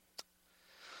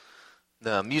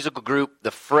The musical group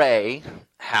The Fray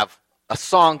have a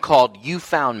song called You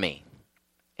Found Me.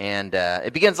 And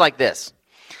it begins like this.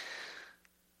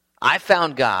 I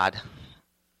found God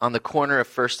on the corner of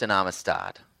First and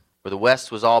Amistad, where the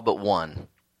West was all but one.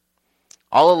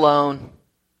 All alone,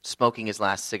 smoking his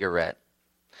last cigarette.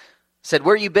 Said,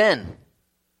 where you been?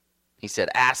 He said,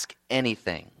 ask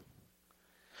anything.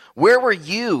 Where were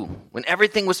you when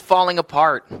everything was falling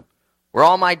apart? Where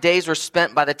all my days were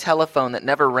spent by the telephone that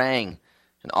never rang,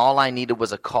 and all I needed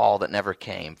was a call that never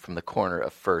came from the corner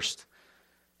of First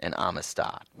and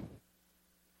Amistad.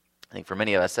 I think for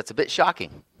many of us, that's a bit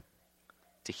shocking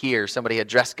to hear somebody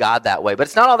address God that way. But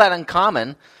it's not all that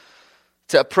uncommon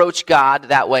to approach God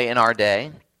that way in our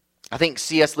day. I think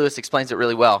C.S. Lewis explains it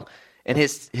really well in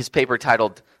his paper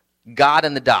titled God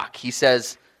in the Dock. He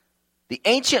says, the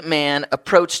ancient man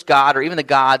approached God, or even the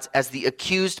gods, as the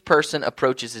accused person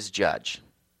approaches his judge.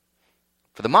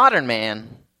 For the modern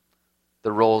man,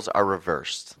 the roles are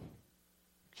reversed.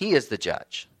 He is the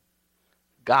judge.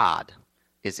 God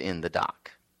is in the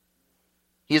dock.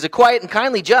 He is a quiet and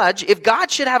kindly judge. If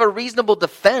God should have a reasonable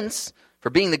defense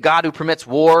for being the God who permits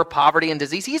war, poverty, and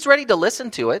disease, he's ready to listen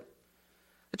to it.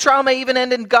 The trial may even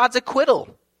end in God's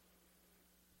acquittal.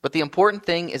 But the important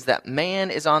thing is that man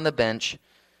is on the bench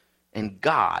and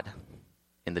God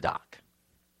in the dock.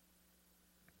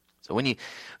 So when you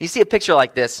see a picture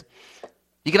like this,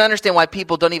 you can understand why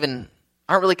people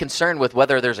aren't really concerned with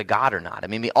whether there's a God or not. I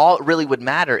mean, all it really would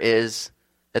matter is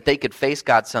that they could face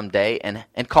God someday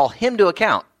and call him to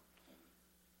account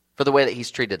for the way that he's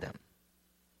treated them.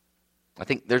 I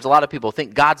think there's a lot of people who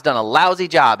think God's done a lousy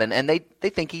job, and they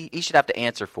think he should have to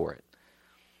answer for it.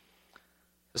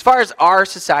 As far as our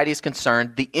society is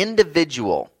concerned, the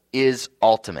individual is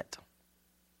ultimate,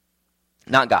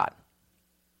 not God.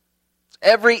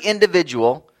 Every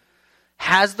individual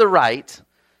has the right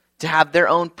to have their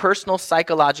own personal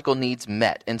psychological needs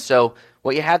met. And so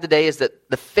what you have today is that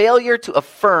the failure to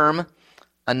affirm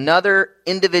another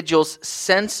individual's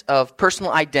sense of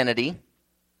personal identity,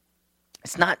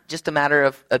 it's not just a matter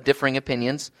of differing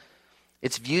opinions.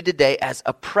 It's viewed today as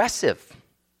oppressive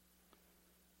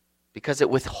because it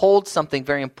withholds something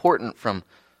very important from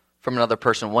another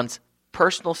person, one's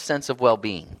personal sense of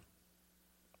well-being.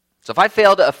 So if I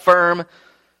fail to affirm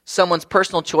someone's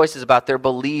personal choices about their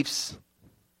beliefs,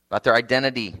 about their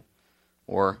identity,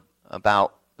 or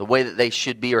about the way that they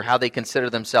should be or how they consider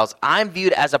themselves, I'm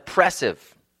viewed as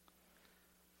oppressive.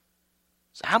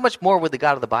 So how much more would the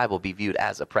God of the Bible be viewed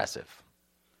as oppressive?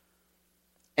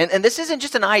 And this isn't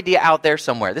just an idea out there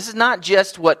somewhere. This is not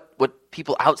just what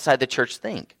people outside the church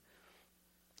think.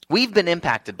 We've been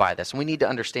impacted by this, and we need to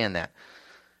understand that.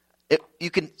 You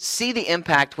can see the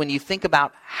impact when you think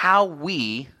about how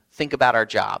we think about our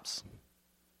jobs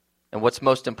and what's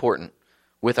most important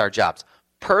with our jobs.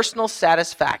 Personal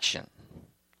satisfaction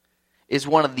is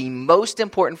one of the most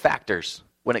important factors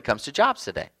when it comes to jobs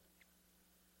today.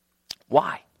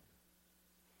 Why?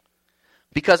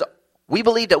 Because we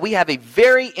believe that we have a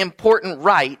very important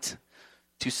right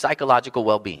to psychological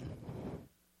well-being.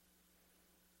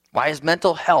 Why is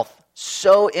mental health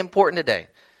so important today?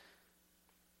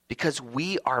 Because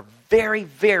we are very,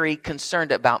 very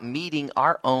concerned about meeting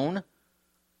our own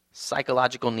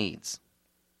psychological needs.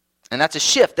 And that's a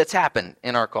shift that's happened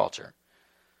in our culture.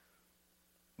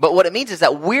 But what it means is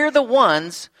that we're the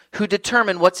ones who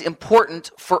determine what's important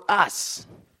for us.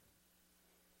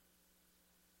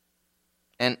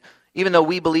 And even though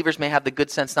we believers may have the good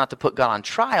sense not to put God on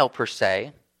trial per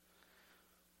se,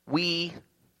 we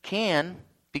can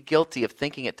be guilty of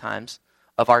thinking at times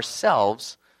of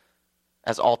ourselves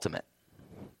as ultimate.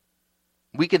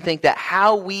 We can think that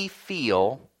how we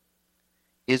feel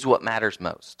is what matters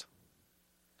most.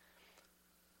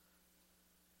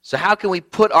 So how can we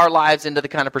put our lives into the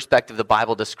kind of perspective the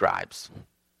Bible describes?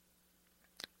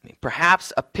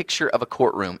 Perhaps a picture of a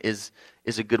courtroom is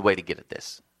a good way to get at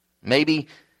this. Maybe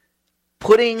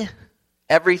putting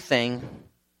everything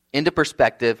into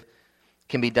perspective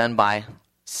can be done by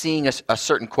seeing a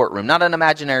certain courtroom. Not an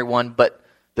imaginary one, but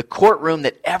the courtroom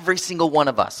that every single one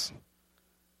of us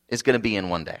is going to be in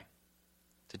one day.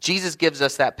 So Jesus gives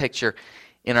us that picture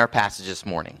in our passage this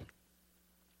morning.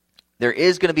 There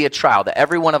is going to be a trial that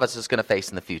every one of us is going to face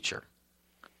in the future.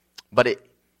 But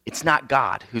it's not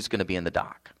God who's going to be in the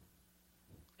dock.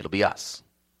 It'll be us.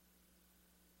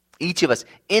 Each of us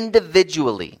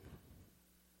individually.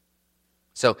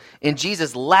 So in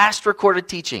Jesus' last recorded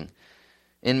teaching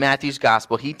in Matthew's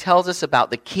gospel, he tells us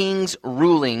about the king's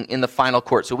ruling in the final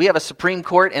court. So we have a Supreme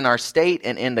Court in our state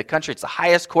and in the country. It's the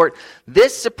highest court.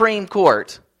 This Supreme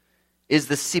Court is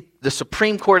the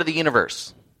Supreme Court of the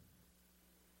universe.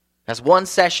 It has one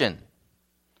session.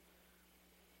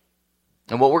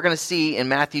 And what we're going to see in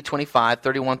Matthew 25,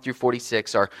 31 through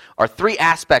 46 are three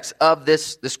aspects of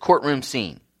this courtroom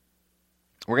scene.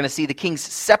 We're going to see the king's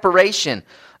separation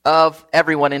of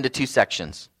everyone into two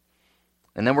sections.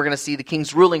 And then we're going to see the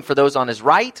king's ruling for those on his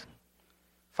right,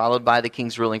 followed by the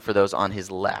king's ruling for those on his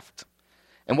left.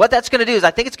 And what that's going to do is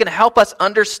I think it's going to help us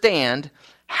understand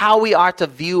how we are to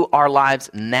view our lives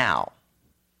now.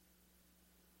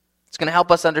 It's going to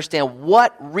help us understand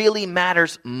what really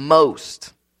matters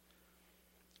most.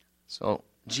 So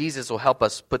Jesus will help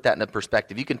us put that into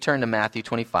perspective. You can turn to Matthew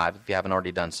 25 if you haven't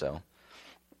already done so.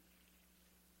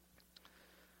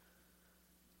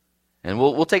 And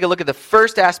we'll take a look at the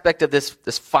first aspect of this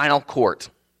final court,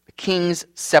 the king's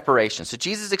separation. So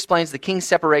Jesus explains the king's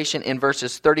separation in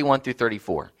verses 31 through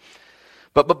 34.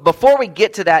 But before we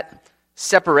get to that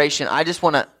separation, I just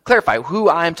want to clarify who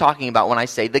I'm talking about when I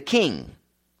say the king.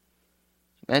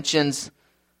 He mentions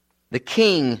the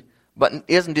king, but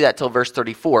he doesn't do that till verse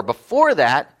 34. Before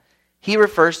that, he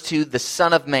refers to the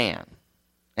Son of Man.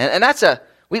 And that's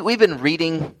we've been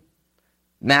reading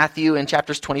Matthew in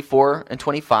chapters 24 and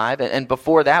 25, and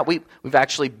before that, we've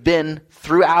actually been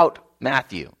throughout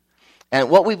Matthew. And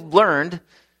what we've learned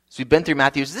as we've been through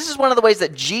Matthew is this is one of the ways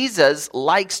that Jesus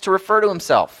likes to refer to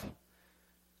himself.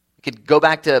 We could go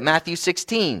back to Matthew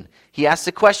 16. He asks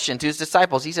a question to his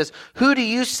disciples. He says, "Who do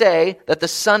you say that the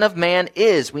Son of Man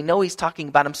is?" We know he's talking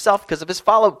about himself because of his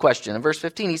follow-up question. In verse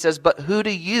 15, he says, "But who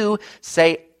do you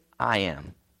say I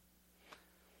am?"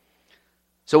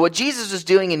 So what Jesus is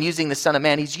doing in using the Son of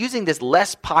Man, he's using this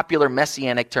less popular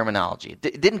messianic terminology.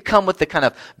 It didn't come with the kind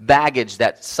of baggage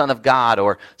that Son of God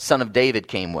or Son of David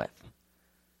came with.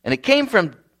 And it came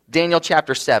from Daniel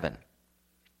chapter 7.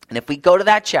 And if we go to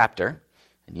that chapter,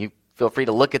 and you feel free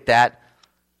to look at that,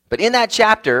 but in that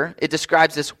chapter, it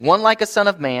describes this one like a Son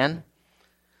of Man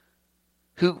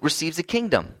who receives a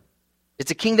kingdom. It's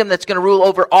a kingdom that's going to rule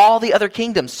over all the other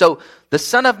kingdoms. So the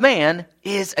Son of Man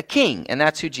is a king, and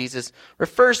that's who Jesus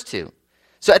refers to.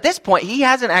 So at this point, he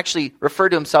hasn't actually referred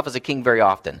to himself as a king very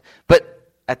often.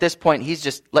 But at this point, he's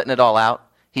just letting it all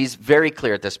out. He's very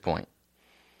clear at this point.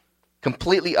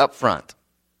 Completely upfront.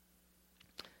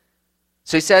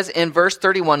 So he says in verse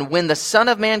 31, "When the Son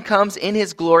of Man comes in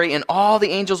his glory and all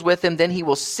the angels with him, then he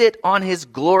will sit on his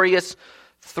glorious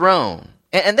throne."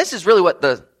 And this is really what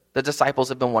the disciples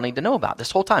have been wanting to know about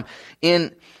this whole time.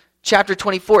 In chapter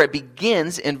 24, it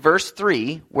begins in verse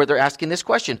 3 where they're asking this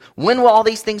question: "When will all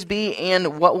these things be,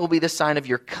 and what will be the sign of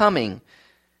your coming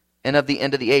and of the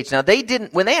end of the age?" Now,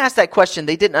 when they asked that question,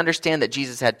 they didn't understand that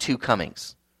Jesus had two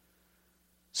comings.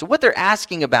 So what they're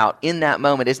asking about in that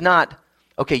moment is not,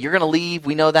 okay, you're going to leave,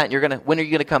 we know that, and when are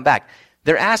you going to come back?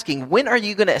 They're asking, when are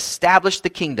you going to establish the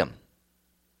kingdom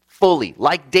fully,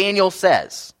 like Daniel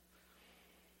says?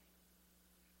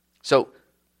 So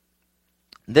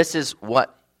this is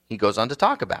what he goes on to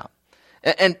talk about.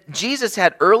 And Jesus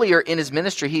had earlier in his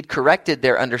ministry, he'd corrected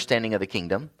their understanding of the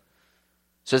kingdom.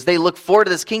 So as they look forward to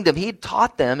this kingdom, he'd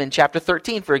taught them in chapter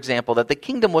 13, for example, that the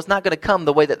kingdom was not going to come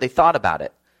the way that they thought about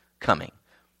it coming.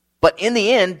 But in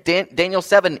the end, Daniel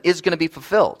 7 is going to be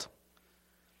fulfilled.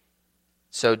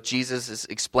 So Jesus is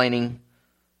explaining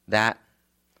that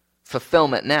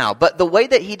fulfillment now. But the way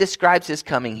that he describes his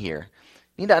coming here,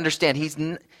 you need to understand,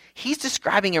 he's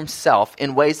describing himself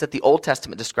in ways that the Old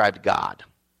Testament described God.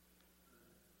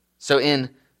 So in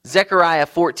Zechariah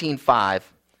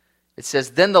 14:5, it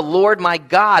says, "Then the Lord my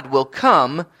God will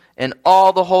come, and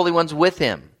all the holy ones with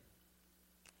him."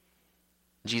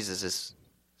 Jesus is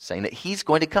saying that he's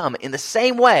going to come in the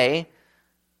same way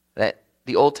that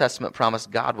the Old Testament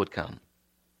promised God would come.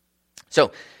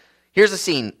 So here's a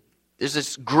scene. There's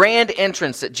this grand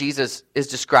entrance that Jesus is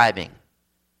describing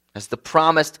as the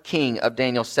promised king of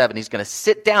Daniel 7. He's going to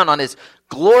sit down on his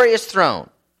glorious throne.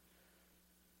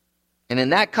 And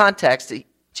in that context,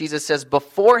 Jesus says,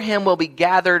 "Before him will be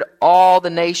gathered all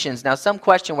the nations." Now, some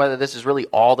question whether this is really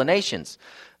all the nations.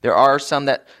 There are some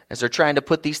that, as they're trying to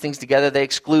put these things together, they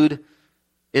exclude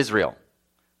Israel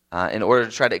in order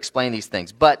to try to explain these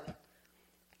things. But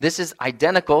this is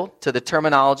identical to the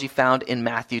terminology found in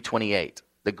Matthew 28,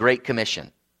 the Great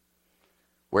Commission,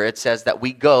 where it says that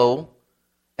we go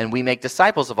and we make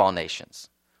disciples of all nations.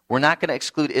 We're not going to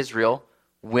exclude Israel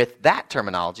with that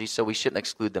terminology, so we shouldn't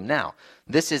exclude them now.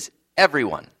 This is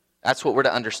everyone. That's what we're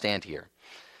to understand here.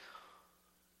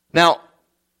 Now,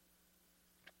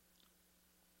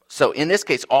 so in this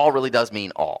case, all really does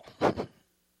mean all.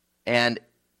 And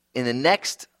in the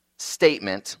next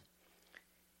statement,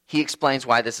 he explains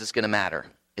why this is going to matter.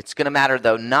 It's going to matter,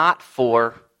 though, not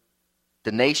for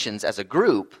the nations as a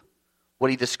group.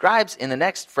 What he describes in the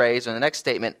next phrase or the next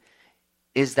statement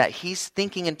is that he's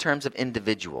thinking in terms of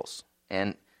individuals.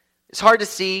 And It's hard to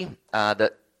see.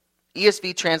 The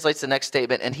ESV translates the next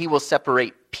statement, and he will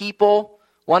separate people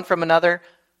one from another.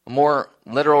 A more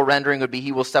literal rendering would be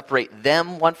he will separate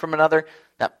them one from another.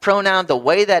 That pronoun, the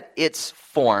way that it's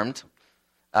formed,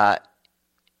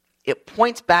 it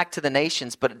points back to the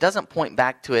nations, but it doesn't point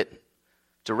back to it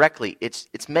directly.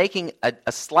 It's making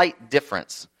a slight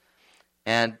difference.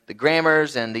 And the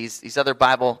grammars and these other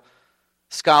Bible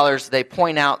scholars, they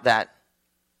point out that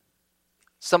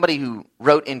somebody who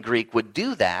wrote in Greek would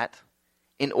do that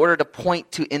in order to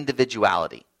point to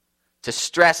individuality, to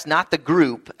stress not the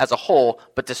group as a whole,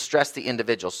 but to stress the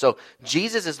individual. So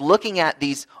Jesus is looking at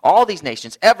all these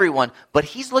nations, everyone, but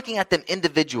he's looking at them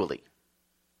individually.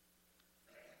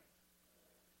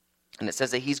 And it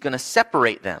says that he's going to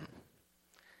separate them.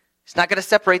 He's not going to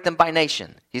separate them by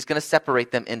nation. He's going to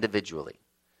separate them individually.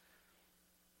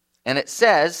 And it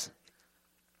says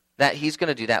that he's going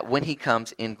to do that when he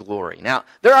comes in glory. Now,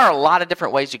 there are a lot of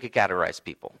different ways you could categorize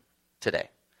people today.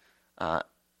 It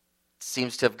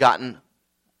seems to have gotten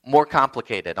more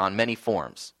complicated on many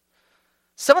forms.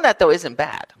 Some of that, though, isn't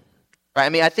bad. Right? I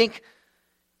mean, I think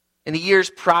in the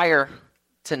years prior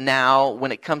to now,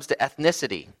 when it comes to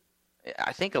ethnicity,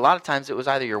 I think a lot of times it was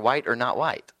either you're white or not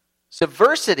white.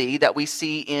 Diversity that we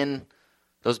see in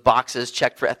those boxes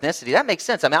checked for ethnicity, that makes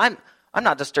sense. I mean, I'm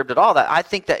not disturbed at all. That I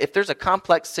think that if there's a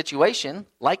complex situation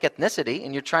like ethnicity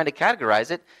and you're trying to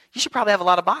categorize it, you should probably have a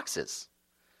lot of boxes.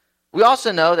 We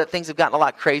also know that things have gotten a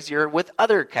lot crazier with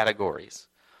other categories.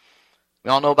 We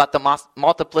all know about the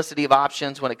multiplicity of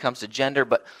options when it comes to gender,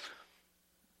 but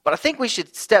I think we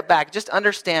should step back, just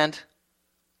understand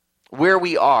where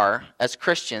we are as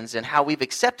Christians and how we've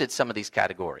accepted some of these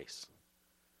categories.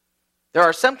 There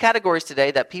are some categories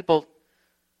today that people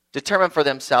determine for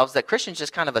themselves that Christians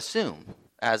just kind of assume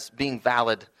as being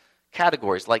valid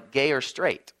categories, like gay or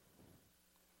straight.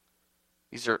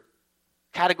 These are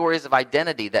categories of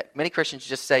identity that many Christians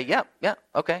just say, yeah,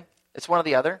 okay, it's one or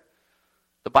the other.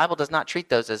 The Bible does not treat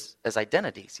those as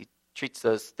identities. He treats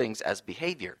those things as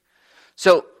behavior.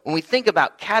 So when we think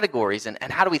about categories and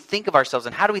how do we think of ourselves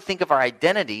and how do we think of our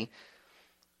identity,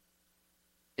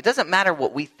 it doesn't matter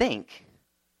what we think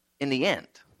in the end.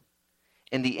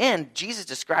 In the end, Jesus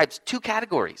describes two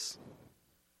categories.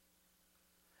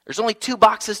 There's only two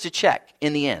boxes to check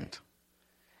in the end.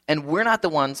 And we're not the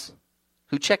ones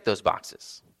who check those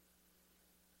boxes.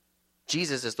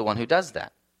 Jesus is the one who does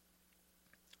that.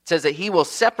 It says that he will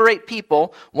separate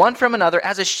people one from another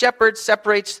as a shepherd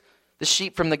separates the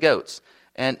sheep from the goats.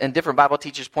 And different Bible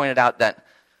teachers pointed out that,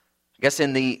 I guess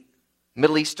in the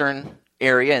Middle Eastern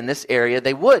area, in this area,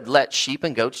 they would let sheep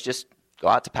and goats just go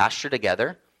out to pasture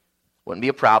together. Wouldn't be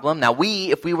a problem. Now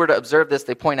if we were to observe this,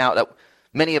 they point out that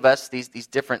many of us, these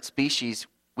different species,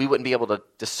 we wouldn't be able to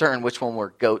discern which one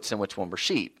were goats and which one were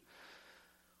sheep.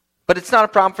 But it's not a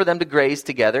problem for them to graze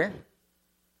together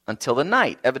until the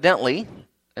night. Evidently,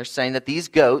 they're saying that these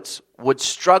goats would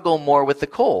struggle more with the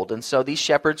cold, and so these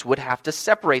shepherds would have to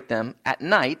separate them at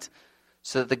night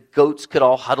so that the goats could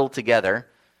all huddle together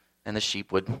and the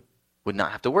sheep would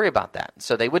not have to worry about that.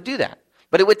 So they would do that.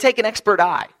 But it would take an expert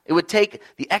eye. It would take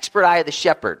the expert eye of the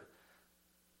shepherd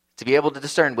to be able to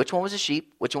discern which one was a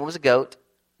sheep, which one was a goat,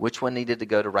 which one needed to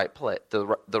go to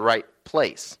the right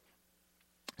place.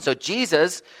 So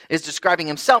Jesus is describing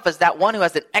himself as that one who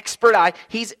has an expert eye.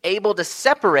 He's able to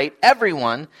separate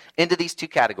everyone into these two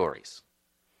categories.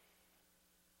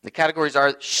 The categories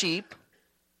are sheep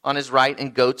on his right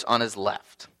and goats on his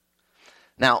left.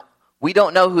 Now, we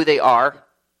don't know who they are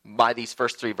by these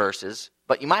first three verses,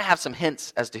 but you might have some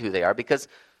hints as to who they are because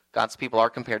God's people are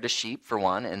compared to sheep, for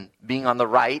one, and being on the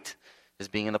right is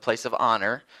being in a place of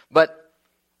honor. But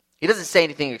he doesn't say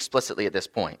anything explicitly at this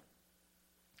point.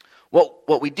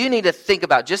 What we do need to think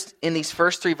about just in these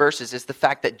first three verses is the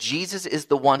fact that Jesus is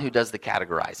the one who does the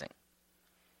categorizing.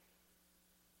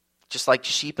 Just like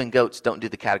sheep and goats don't do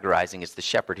the categorizing, it's the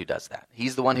shepherd who does that.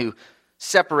 He's the one who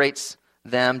separates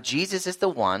them. Jesus is the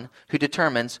one who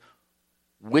determines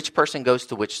which person goes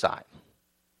to which side.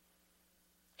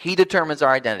 He determines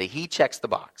our identity. He checks the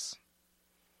box.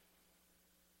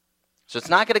 So it's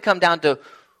not going to come down to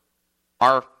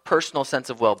our personal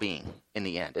sense of well-being in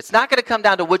the end. It's not going to come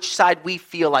down to which side we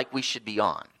feel like we should be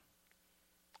on.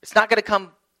 It's not going to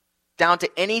come down to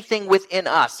anything within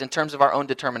us in terms of our own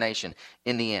determination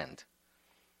in the end.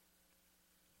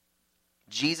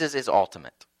 Jesus is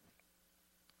ultimate.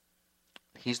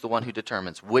 He's the one who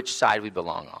determines which side we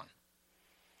belong on.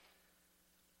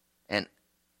 And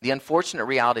the unfortunate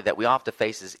reality that we all have to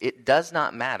face is it does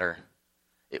not matter.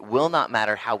 It will not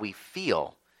matter how we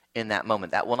feel in that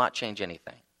moment. That will not change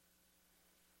anything.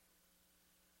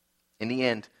 In the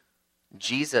end,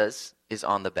 Jesus is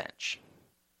on the bench.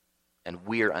 and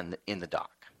we're in the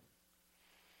dock.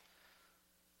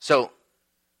 So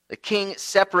the king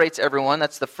separates everyone.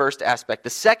 That's the first aspect. The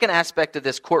second aspect of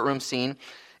this courtroom scene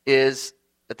is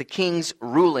that the king's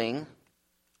ruling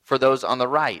for those on the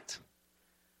right.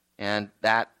 And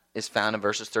that is found in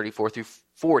verses 34 through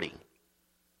 40.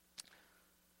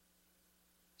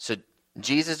 So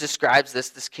Jesus describes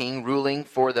this king ruling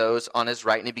for those on his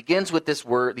right, and he begins with these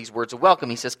words of welcome.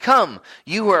 He says, "Come,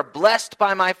 you who are blessed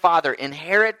by my Father,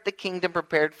 inherit the kingdom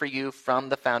prepared for you from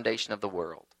the foundation of the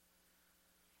world."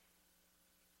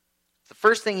 The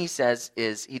first thing he says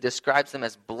is he describes them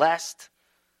as blessed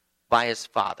by his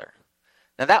Father.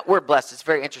 Now that word blessed is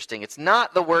very interesting. It's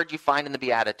not the word you find in the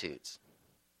Beatitudes.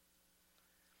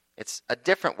 It's a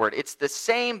different word. It's the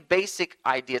same basic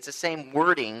idea. It's the same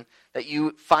wording that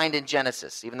you find in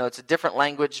Genesis. Even though it's a different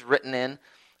language written in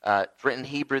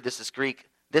Hebrew, this is Greek.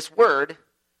 This word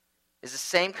is the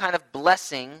same kind of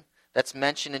blessing that's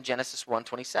mentioned in Genesis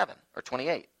 1:27 or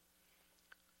 28.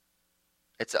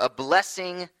 It's a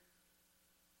blessing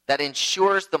that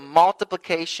ensures the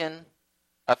multiplication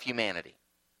of humanity.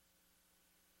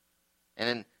 And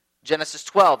in Genesis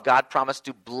 12, God promised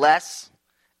to bless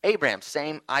Abraham.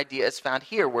 Same idea is found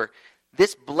here, where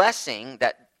this blessing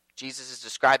that Jesus is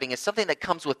describing is something that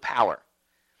comes with power.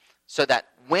 So that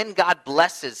when God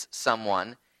blesses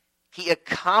someone, he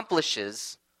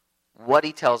accomplishes what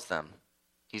he tells them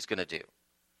he's going to do.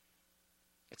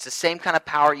 It's the same kind of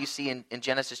power you see in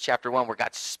Genesis chapter 1, where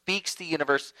God speaks the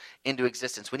universe into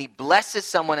existence. When he blesses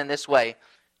someone in this way,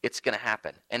 it's going to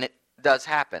happen. And it does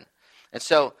happen. And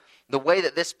so the way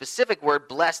that this specific word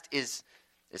blessed is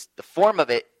the form of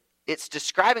it, it's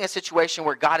describing a situation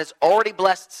where God has already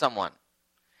blessed someone.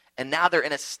 And now they're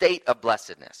in a state of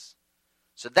blessedness.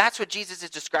 So that's what Jesus is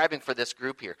describing for this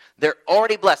group here. They're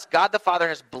already blessed. God the Father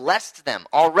has blessed them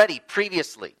already,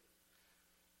 previously.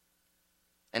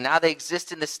 And now they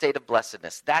exist in this state of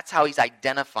blessedness. That's how he's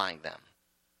identifying them.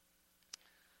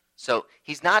 So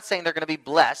he's not saying they're going to be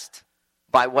blessed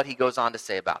by what he goes on to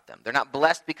say about them. They're not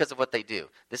blessed because of what they do.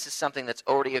 This is something that's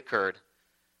already occurred.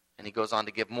 And he goes on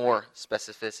to give more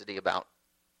specificity about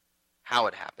how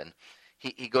it happened.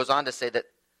 He goes on to say that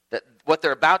what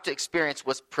they're about to experience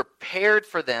was prepared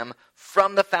for them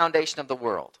from the foundation of the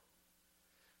world.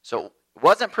 So it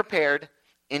wasn't prepared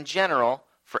in general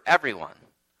for everyone.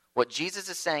 What Jesus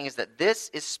is saying is that this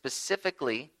is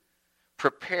specifically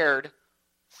prepared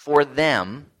for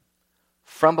them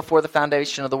from before the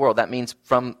foundation of the world. That means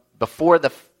from before the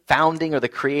founding or the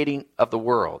creating of the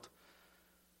world.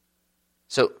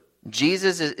 So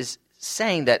Jesus is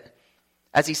saying that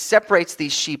as he separates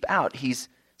these sheep out, he's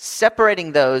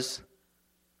separating those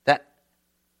that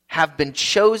have been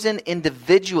chosen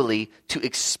individually to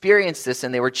experience this,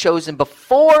 and they were chosen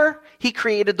before he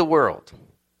created the world.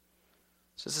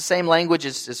 So it's the same language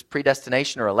as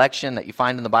predestination or election that you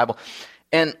find in the Bible.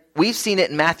 And we've seen it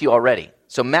in Matthew already.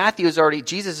 So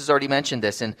Jesus has already mentioned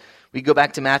this, and we go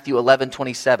back to Matthew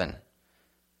 11:27.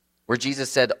 Where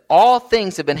Jesus said, "All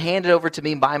things have been handed over to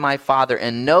me by my Father,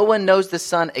 and no one knows the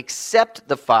Son except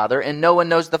the Father, and no one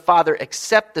knows the Father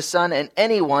except the Son, and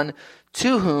anyone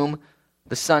to whom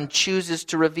the Son chooses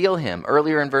to reveal him."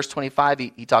 Earlier in verse 25,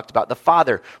 he talked about the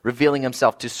Father revealing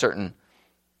himself to certain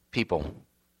people.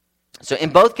 So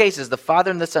in both cases, the Father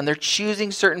and the Son, they're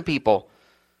choosing certain people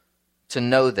to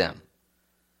know them.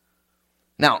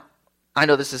 Now, I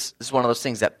know this is one of those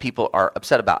things that people are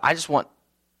upset about.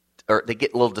 Or they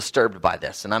get a little disturbed by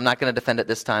this. And I'm not going to defend it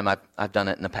this time. I've done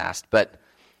it in the past. But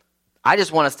I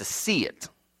just want us to see it.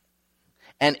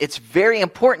 And it's very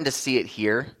important to see it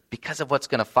here because of what's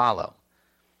going to follow.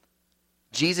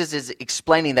 Jesus is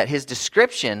explaining that his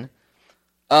description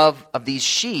of these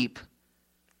sheep,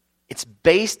 it's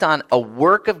based on a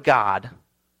work of God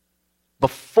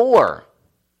before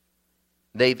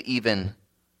they've even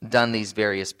done these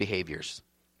various behaviors.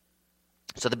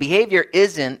 So the behavior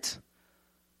isn't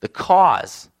the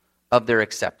cause of their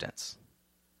acceptance.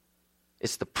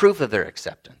 It's the proof of their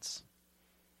acceptance.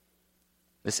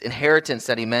 This inheritance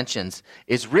that he mentions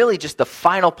is really just the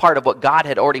final part of what God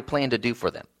had already planned to do for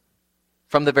them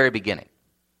from the very beginning.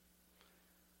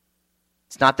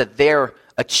 It's not that they're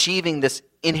achieving this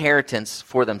inheritance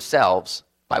for themselves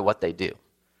by what they do.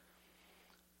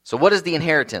 So what is the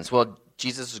inheritance? Well,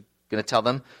 Jesus is going to tell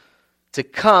them to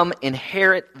come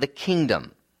inherit the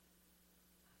kingdom.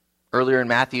 Earlier in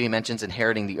Matthew, he mentions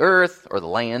inheriting the earth or the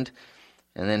land.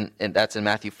 And that's in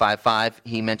Matthew 5:5.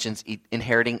 He mentions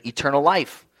inheriting eternal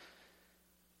life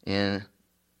in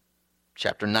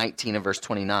chapter 19 and verse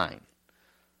 29.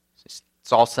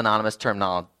 It's all synonymous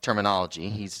terminology.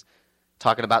 He's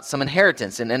talking about some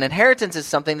inheritance. And an inheritance is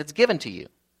something that's given to you.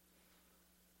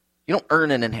 You don't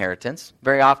earn an inheritance.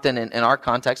 Very often in our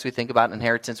context, we think about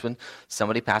inheritance when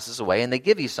somebody passes away and they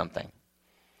give you something.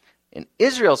 In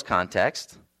Israel's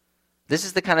context, this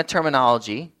is the kind of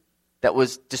terminology that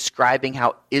was describing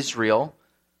how Israel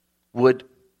would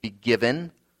be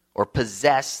given or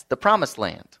possess the promised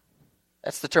land.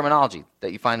 That's the terminology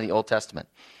that you find in the Old Testament.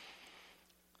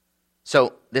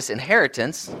 So this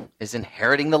inheritance is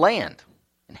inheriting the land,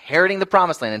 inheriting the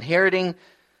promised land, inheriting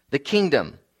the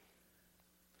kingdom.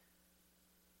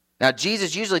 Now,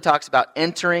 Jesus usually talks about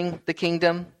entering the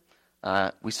kingdom.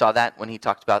 We saw that when he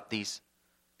talked about these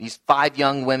 5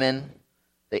 young women.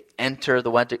 They enter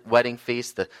the wedding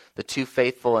feast. The 2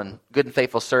 faithful and good and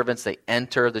faithful servants, they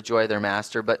enter the joy of their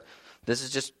master. But this is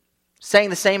just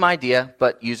saying the same idea,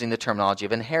 but using the terminology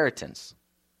of inheritance.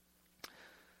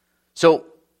 So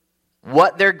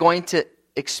what they're going to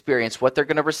experience, what they're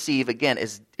going to receive, again,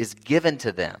 is given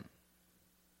to them.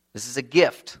 This is a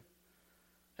gift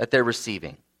that they're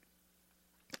receiving.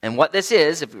 And what this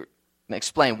is, if we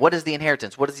explain, what is the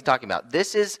inheritance? What is he talking about?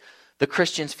 This is the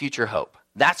Christian's future hope.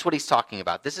 That's what he's talking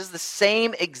about. This is the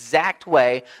same exact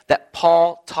way that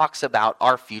Paul talks about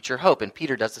our future hope, and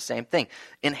Peter does the same thing.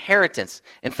 Inheritance.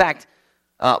 In fact,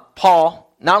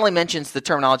 Paul not only mentions the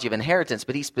terminology of inheritance,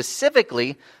 but he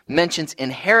specifically mentions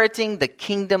inheriting the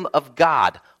kingdom of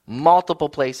God multiple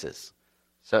places.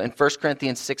 So in 1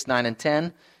 Corinthians 6, 9, and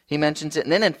 10, he mentions it.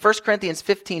 And then in 1 Corinthians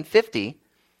 15:50,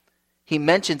 he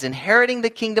mentions inheriting the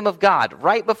kingdom of God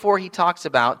right before he talks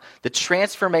about the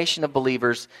transformation of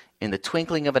believers in the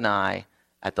twinkling of an eye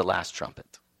at the last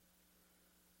trumpet.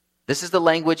 This is the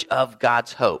language of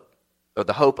God's hope, or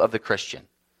the hope of the Christian.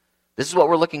 This is what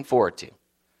we're looking forward to.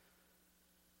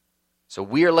 So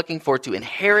we are looking forward to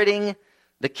inheriting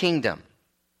the kingdom.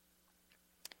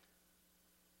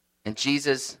 And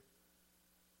Jesus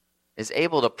is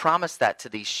able to promise that to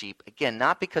these sheep, again,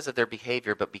 not because of their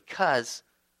behavior, but because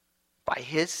by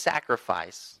his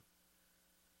sacrifice,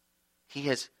 he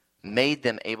has made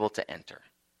them able to enter.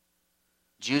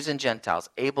 Jews and Gentiles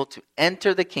able to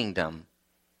enter the kingdom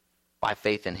by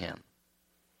faith in him.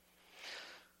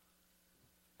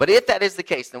 But if that is the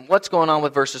case, then what's going on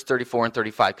with verses 34 and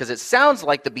 35? Because it sounds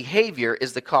like the behavior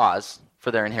is the cause for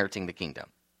their inheriting the kingdom.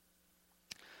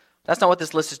 That's not what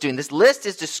this list is doing. This list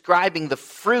is describing the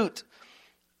fruit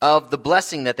of the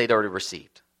blessing that they'd already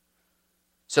received.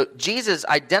 So Jesus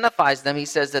identifies them. He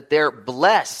says that they're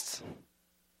blessed.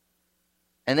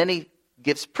 And then he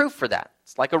gives proof for that.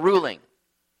 It's like a ruling.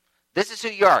 This is who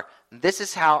you are. This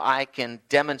is how I can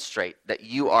demonstrate that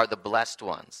you are the blessed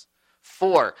ones.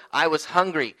 4, I was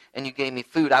hungry and you gave me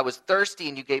food. I was thirsty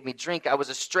and you gave me drink. I was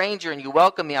a stranger and you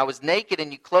welcomed me. I was naked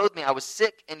and you clothed me. I was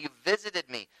sick and you visited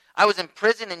me. I was in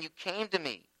prison and you came to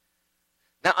me.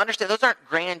 Now understand, those aren't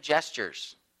grand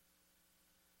gestures.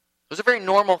 Those are very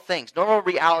normal things, normal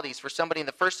realities for somebody in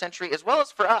the first century as well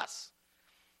as for us.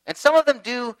 And some of them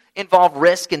do involve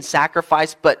risk and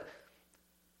sacrifice, but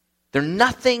they're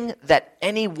nothing that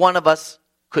any one of us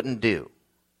couldn't do.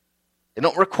 They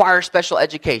don't require special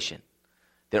education.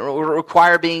 They don't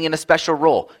require being in a special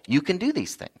role. You can do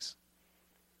these things.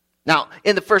 Now,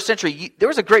 in the first century, there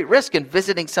was a great risk in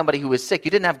visiting somebody who was sick.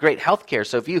 You didn't have great health care.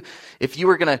 So if you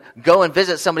were going to go and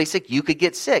visit somebody sick, you could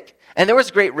get sick. And there was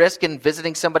great risk in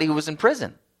visiting somebody who was in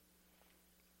prison.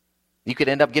 You could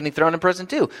end up getting thrown in prison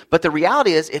too. But the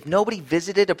reality is, if nobody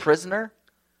visited a prisoner,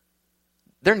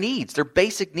 their needs, their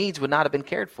basic needs would not have been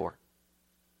cared for.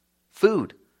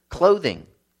 Food, clothing.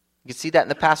 You can see that in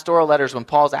the pastoral letters when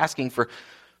Paul's asking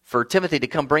for Timothy to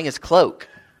come bring his cloak.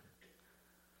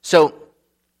 So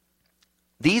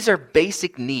these are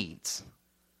basic needs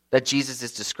that Jesus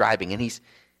is describing. And he's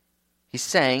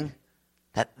saying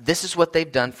that this is what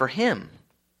they've done for him.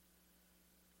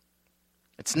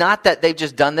 It's not that they've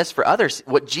just done this for others.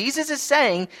 What Jesus is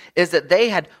saying is that they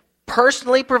had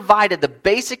personally provided the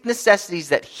basic necessities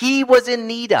that he was in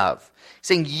need of.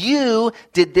 Saying, you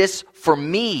did this for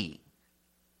me.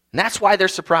 And that's why they're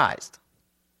surprised.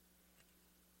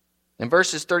 In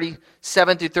verses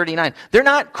 37 through 39, they're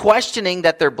not questioning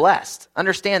that they're blessed.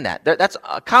 Understand that. That's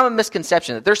a common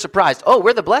misconception, that they're surprised. Oh,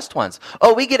 we're the blessed ones.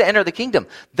 Oh, we get to enter the kingdom.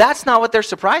 That's not what they're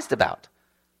surprised about.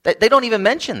 They don't even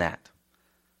mention that.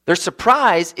 Their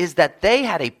surprise is that they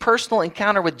had a personal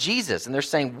encounter with Jesus. And they're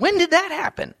saying, when did that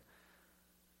happen?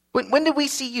 When did we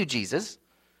see you, Jesus?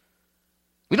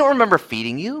 We don't remember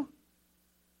feeding you,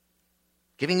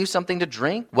 giving you something to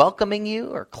drink, welcoming you,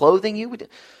 or clothing you.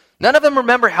 None of them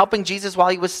remember helping Jesus while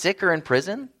he was sick or in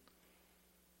prison.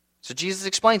 So Jesus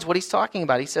explains what he's talking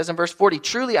about. He says in verse 40,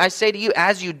 truly I say to you,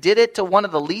 as you did it to one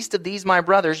of the least of these my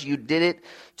brothers, you did it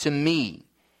to me.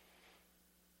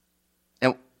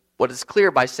 And what is clear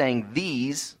by saying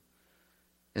these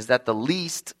is that the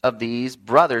least of these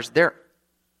brothers, they're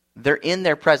in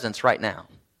their presence right now.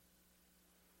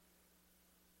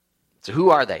 So who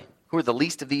are they? Who are the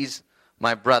least of these,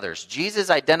 my brothers? Jesus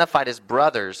identified his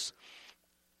brothers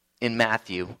in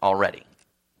Matthew already.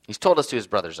 He's told us who his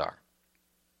brothers are.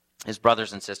 His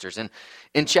brothers and sisters. And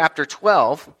in chapter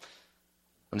 12,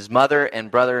 when his mother and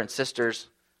brother and sisters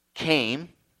came,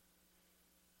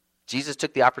 Jesus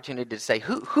took the opportunity to say,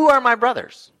 who are my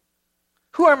brothers?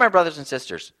 Who are my brothers and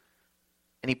sisters?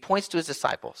 And he points to his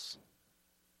disciples.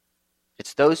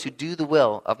 It's those who do the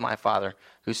will of my Father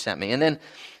who sent me. And then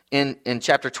in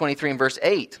chapter 23 and verse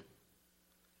 8,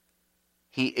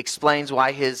 he explains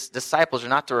why his disciples are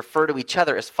not to refer to each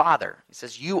other as Father. He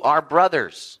says, you are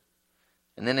brothers.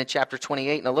 And then in chapter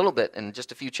 28, in a little bit, in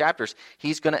just a few chapters,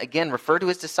 he's going to again refer to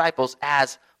his disciples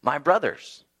as my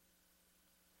brothers.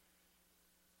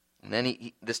 And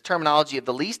then this terminology of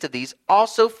the least of these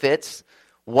also fits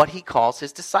what he calls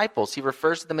his disciples. He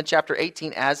refers to them in chapter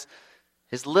 18 as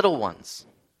his little ones.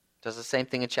 Does the same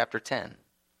thing in chapter 10.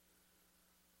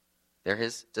 They're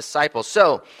his disciples.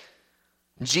 So,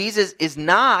 Jesus is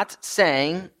not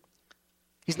saying,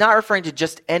 he's not referring to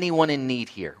just anyone in need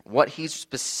here. What he's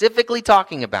specifically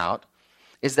talking about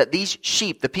is that these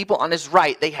sheep, the people on his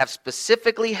right, they have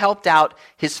specifically helped out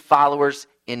his followers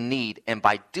in need. And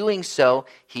by doing so,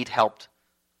 they'd helped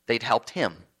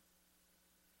him.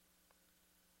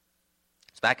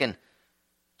 It's back in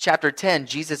chapter 10,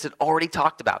 Jesus had already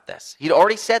talked about this. He'd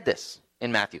already said this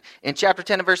in Matthew. In chapter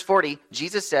 10 and verse 40,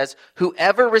 Jesus says,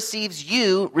 whoever receives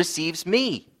you receives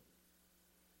me.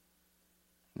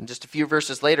 And just a few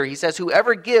verses later, he says,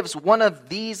 whoever gives one of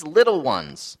these little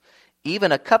ones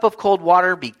even a cup of cold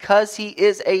water because he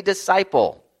is a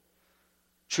disciple,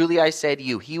 truly I say to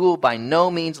you, he will by no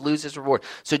means lose his reward.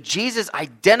 So Jesus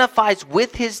identifies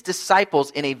with his disciples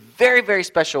in a very, very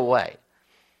special way.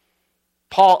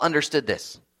 Paul understood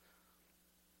this.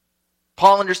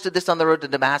 Paul understood this on the road to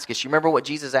Damascus. You remember what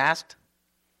Jesus asked?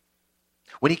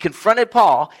 When he confronted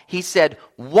Paul, he said,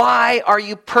 why are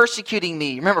you persecuting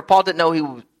me? Remember, Paul didn't know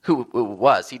who it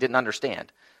was. He didn't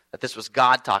understand that this was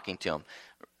God talking to him.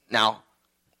 Now,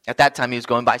 at that time, he was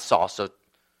going by Saul. So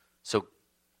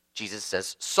Jesus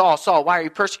says, Saul, Saul, why are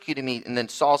you persecuting me? And then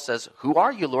Saul says, who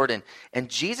are you, Lord? And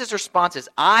Jesus' response is,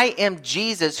 I am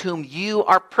Jesus whom you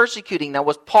are persecuting. Now,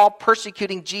 was Paul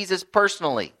persecuting Jesus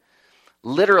personally?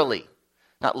 Literally.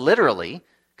 Not literally,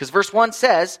 because verse 1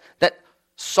 says that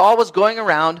Saul was going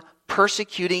around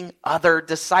persecuting other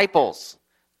disciples,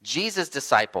 Jesus'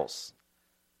 disciples.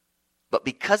 But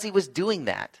because he was doing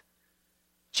that,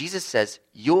 Jesus says,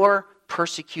 you're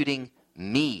persecuting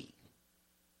me.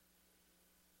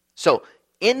 So,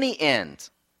 in the end,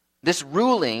 this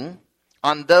ruling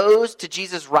on those to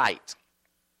Jesus' right,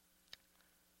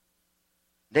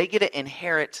 they get to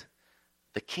inherit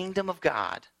the kingdom of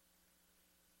God.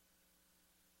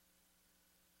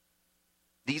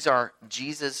 These are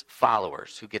Jesus'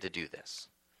 followers who get to do this.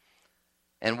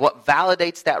 And what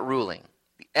validates that ruling,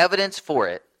 the evidence for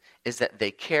it, is that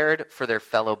they cared for their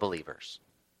fellow believers.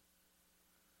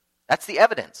 That's the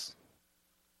evidence.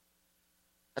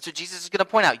 That's what Jesus is going to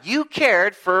point out. You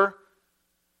cared for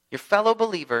your fellow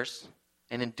believers,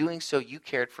 and in doing so, you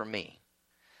cared for me.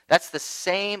 That's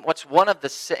one of the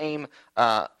same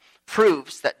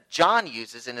proofs that John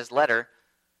uses in his letter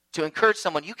to encourage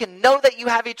someone. You can know that you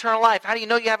have eternal life. How do you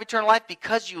know you have eternal life?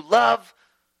 Because you love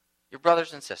your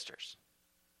brothers and sisters.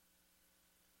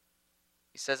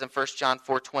 He says in 1 John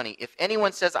 4:20, if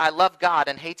anyone says, I love God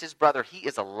and hates his brother, he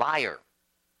is a liar.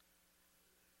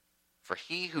 For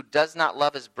he who does not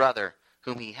love his brother,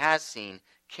 whom he has seen,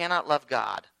 cannot love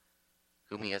God,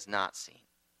 whom he has not seen.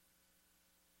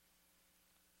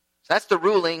 So that's the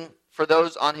ruling for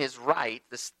those on his right.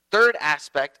 This third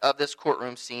aspect of this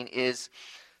courtroom scene is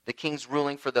the king's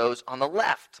ruling for those on the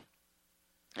left.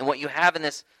 And what you have in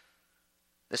this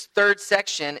third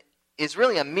section is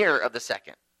really a mirror of the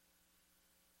second.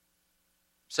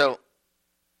 So,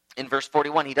 in verse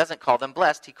 41, he doesn't call them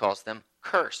blessed, he calls them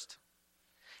cursed.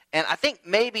 And I think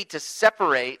maybe to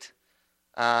separate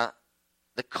the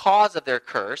cause of their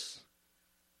curse,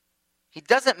 he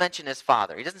doesn't mention his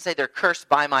father. He doesn't say they're cursed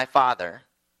by my father.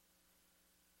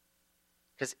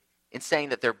 Because in saying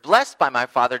that they're blessed by my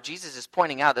father, Jesus is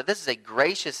pointing out that this is a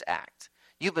gracious act.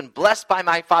 You've been blessed by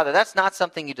my father. That's not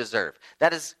something you deserve.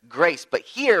 That is grace. But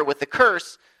here, with the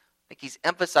curse, I think he's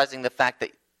emphasizing the fact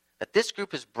that this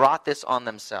group has brought this on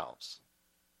themselves.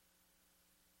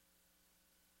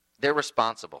 They're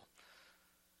responsible.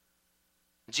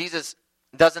 Jesus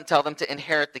doesn't tell them to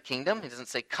inherit the kingdom. He doesn't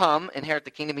say, come, inherit the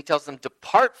kingdom. He tells them,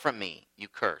 depart from me, you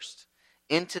cursed,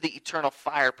 into the eternal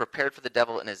fire prepared for the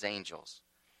devil and his angels.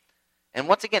 And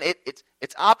once again,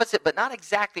 it's opposite, but not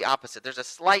exactly opposite. There's a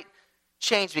slight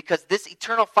change because this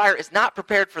eternal fire is not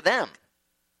prepared for them.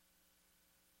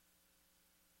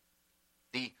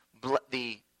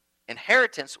 The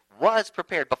inheritance was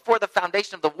prepared before the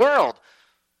foundation of the world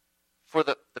for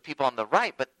the people on the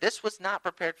right, but this was not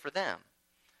prepared for them.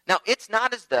 Now, it's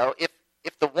not as though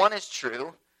if the one is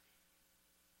true,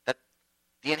 that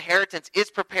the inheritance is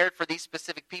prepared for these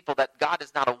specific people, that God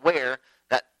is not aware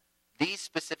that these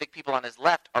specific people on his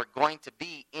left are going to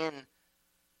be in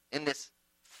this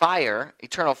fire,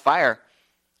 eternal fire.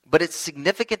 But it's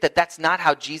significant that that's not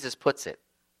how Jesus puts it.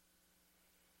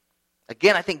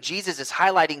 Again, I think Jesus is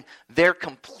highlighting their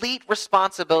complete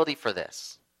responsibility for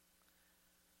this.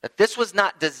 That this was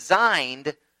not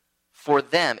designed for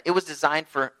them. It was designed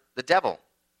for the devil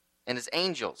and his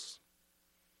angels.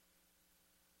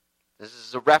 This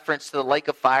is a reference to the lake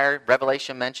of fire.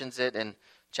 Revelation mentions it in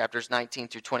chapters 19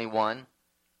 through 21.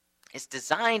 It's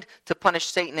designed to punish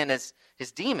Satan and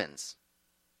his demons.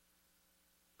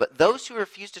 But those who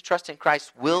refuse to trust in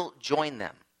Christ will join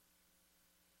them.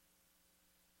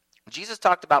 Jesus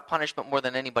talked about punishment more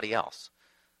than anybody else.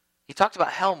 He talked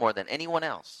about hell more than anyone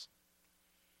else.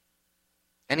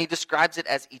 And he describes it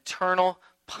as eternal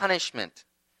punishment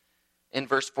in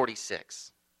verse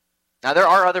 46. Now, there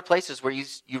are other places where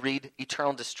you read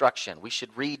eternal destruction. We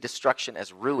should read destruction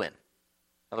as ruin.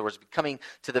 In other words, coming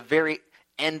to the very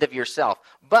end of yourself.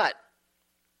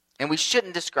 And we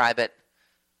shouldn't describe it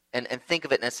and think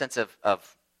of it in a sense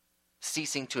of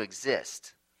ceasing to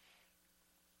exist.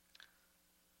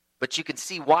 But you can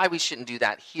see why we shouldn't do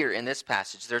that here in this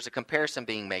passage. There's a comparison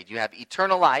being made. You have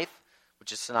eternal life,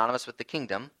 which is synonymous with the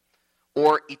kingdom,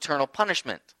 or eternal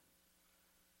punishment.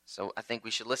 So I think we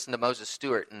should listen to Moses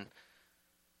Stewart and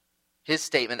his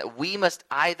statement that we must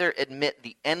either admit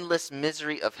the endless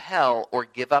misery of hell or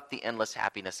give up the endless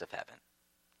happiness of heaven.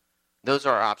 Those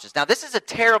are our options. Now, this is a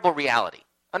terrible reality.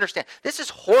 Understand, this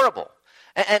is horrible.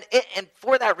 And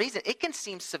for that reason, it can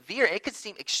seem severe. It can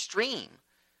seem extreme.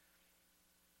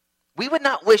 We would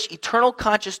not wish eternal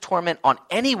conscious torment on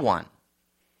anyone.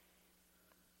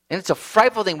 And it's a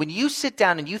frightful thing. When you sit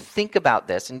down and you think about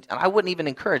this, and I wouldn't even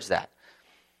encourage that.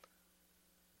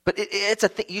 But it's a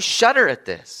thing. You shudder at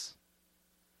this.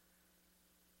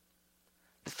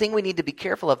 The thing we need to be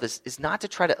careful of is not to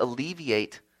try to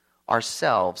alleviate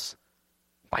ourselves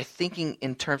by thinking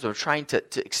in terms of trying to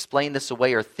explain this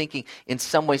away or thinking in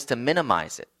some ways to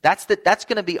minimize it. That's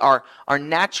going to be our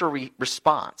natural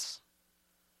response.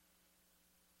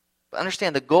 But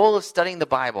understand, the goal of studying the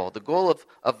Bible, the goal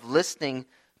of listening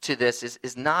to this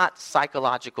is not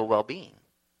psychological well-being.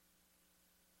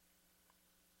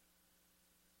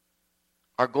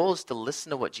 Our goal is to listen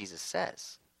to what Jesus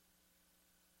says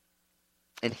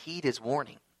and heed his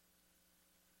warning.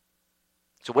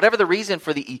 So whatever the reason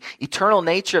for the eternal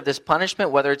nature of this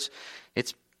punishment, whether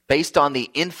it's based on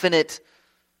the infinite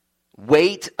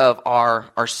weight of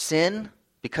our sin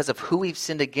because of who we've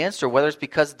sinned against, or whether it's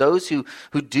because those who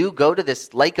do go to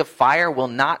this lake of fire will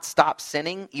not stop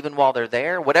sinning even while they're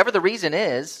there, whatever the reason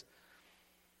is,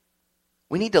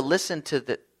 we need to listen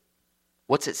to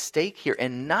what's at stake here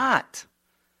and not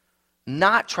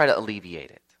try to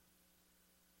alleviate it.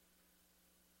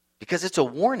 Because it's a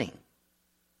warning.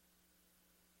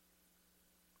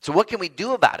 So what can we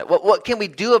do about it? What can we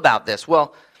do about this?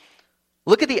 Well,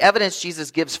 look at the evidence Jesus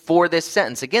gives for this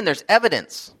sentence. Again, there's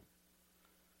evidence.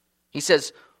 He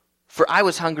says, "For I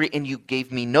was hungry and you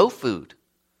gave me no food.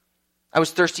 I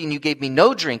was thirsty and you gave me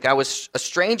no drink. I was a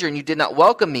stranger and you did not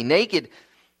welcome me. Naked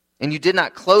and you did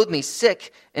not clothe me.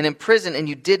 Sick and in prison and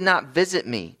you did not visit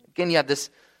me." Again, you have this,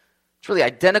 it's really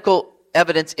identical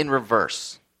evidence in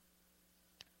reverse.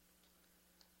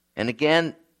 And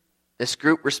again, this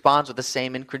group responds with the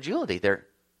same incredulity. They're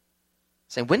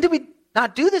saying, "When did we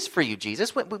not do this for you,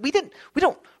 Jesus? We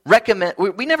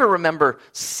never remember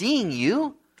seeing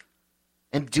you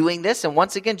and doing this." And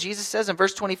once again, Jesus says in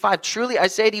verse 25, "Truly I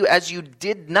say to you, as you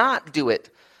did not do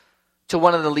it to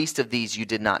one of the least of these, you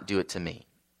did not do it to me."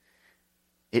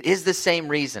 It is the same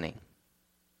reasoning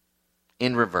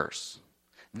in reverse.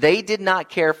 They did not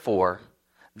care for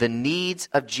the needs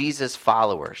of Jesus'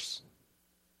 followers,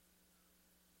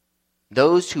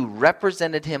 those who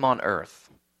represented him on earth.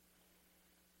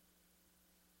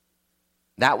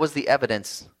 That was the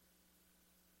evidence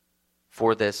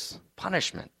for this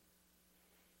punishment.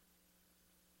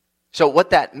 So what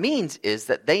that means is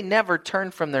that they never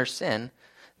turned from their sin.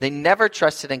 They never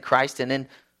trusted in Christ and then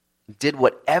did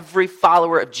what every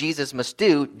follower of Jesus must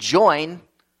do: join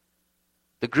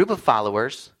the group of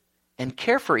followers and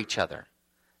care for each other.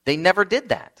 They never did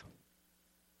that.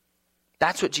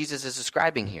 That's what Jesus is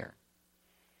describing here.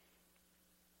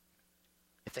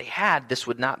 If they had, this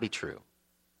would not be true.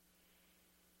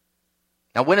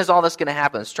 Now, when is all this going to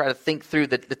happen? Let's try to think through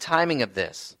the timing of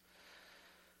this.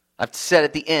 I've said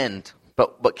at the end,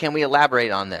 but can we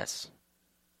elaborate on this?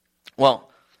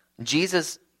 Well,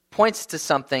 Jesus points to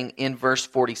something in verse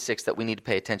 46 that we need to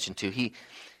pay attention to.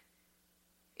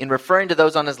 In referring to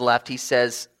those on his left, he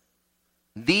says,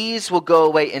 "These will go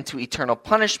away into eternal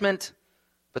punishment,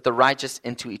 but the righteous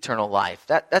into eternal life."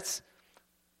 That's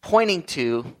pointing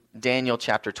to Daniel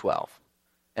chapter 12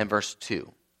 and verse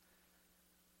 2.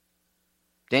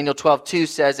 Daniel 12:2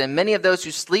 says, "And many of those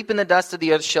who sleep in the dust of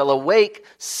the earth shall awake,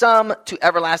 some to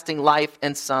everlasting life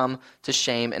and some to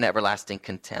shame and everlasting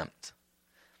contempt."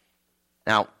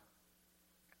 Now,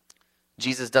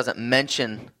 Jesus doesn't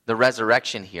mention the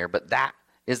resurrection here, but that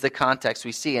is the context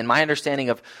we see. And my understanding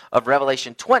of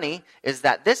Revelation 20 is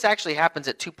that this actually happens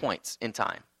at 2 points in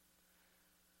time.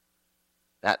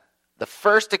 That the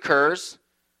first occurs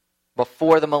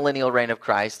before the millennial reign of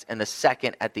Christ, and the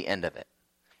second at the end of it.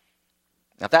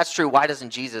 Now, if that's true, why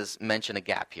doesn't Jesus mention a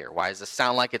gap here? Why does this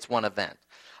sound like it's one event?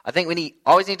 I think we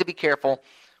always need to be careful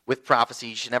with prophecy.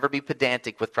 You should never be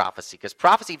pedantic with prophecy, because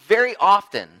prophecy very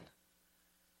often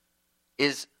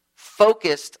is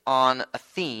focused on a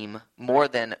theme more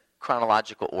than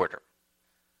chronological order.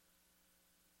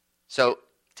 So,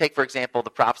 take, for example,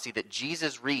 the prophecy that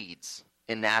Jesus reads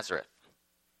in Nazareth.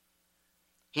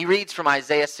 He reads from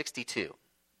Isaiah 62,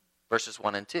 verses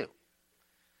 1 and 2.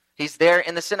 He's there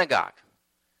in the synagogue,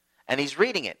 and he's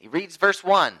reading it. He reads verse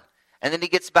 1, and then he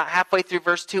gets about halfway through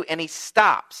verse 2, and he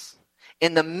stops.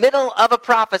 In the middle of a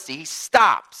prophecy, he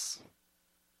stops.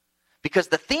 Because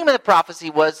the theme of the prophecy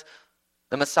was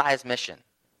the Messiah's mission.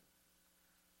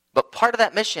 But part of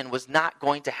that mission was not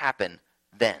going to happen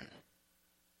then.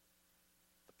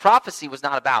 The prophecy was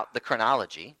not about the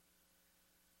chronology.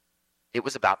 It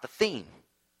was about the theme.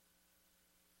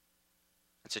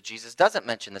 And so Jesus doesn't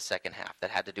mention the second half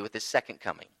that had to do with his second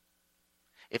coming.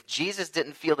 If Jesus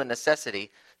didn't feel the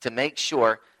necessity to make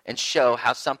sure and show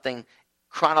how something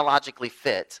chronologically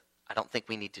fit, I don't think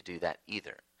we need to do that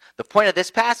either. The point of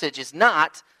this passage is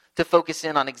not to focus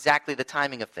in on exactly the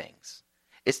timing of things.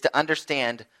 It's to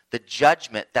understand the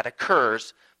judgment that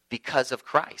occurs because of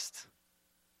Christ.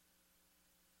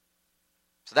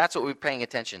 So that's what we're paying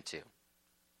attention to.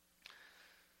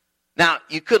 Now,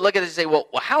 you could look at it and say, well,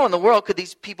 how in the world could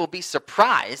these people be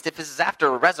surprised if this is after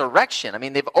a resurrection? I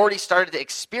mean, they've already started to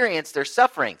experience their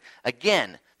suffering.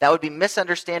 Again, that would be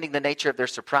misunderstanding the nature of their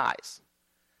surprise.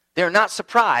 They're not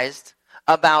surprised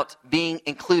about being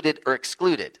included or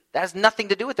excluded. That has nothing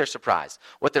to do with their surprise.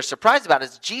 What they're surprised about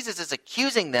is Jesus is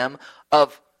accusing them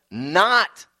of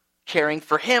not caring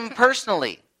for him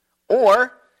personally.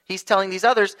 Or he's telling these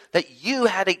others that you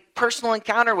had a personal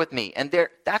encounter with me, and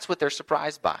that's what they're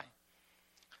surprised by.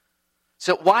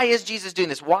 So why is Jesus doing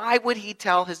this? Why would he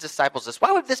tell his disciples this?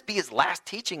 Why would this be his last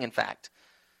teaching, in fact,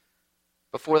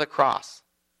 before the cross?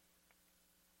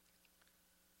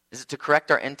 Is it to correct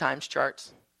our end times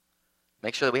charts?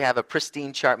 Make sure that we have a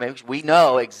pristine chart. Maybe we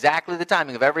know exactly the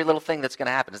timing of every little thing that's going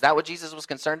to happen. Is that what Jesus was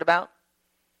concerned about?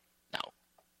 No.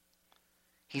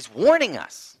 He's warning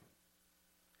us.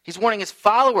 He's warning his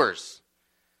followers.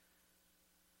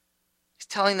 He's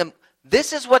telling them,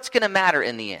 this is what's going to matter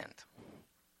in the end.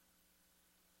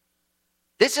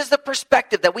 This is the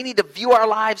perspective that we need to view our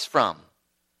lives from.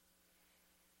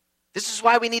 This is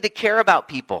why we need to care about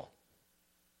people.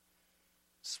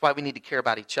 This is why we need to care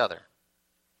about each other.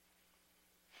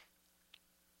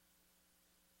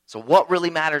 So what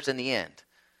really matters in the end?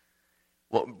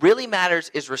 What really matters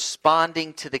is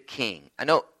responding to the King. I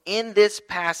know in this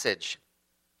passage,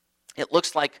 it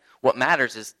looks like what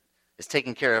matters is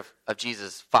taking care of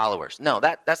Jesus' followers. No,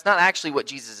 that's not actually what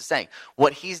Jesus is saying.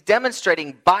 What he's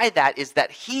demonstrating by that is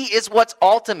that he is what's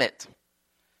ultimate.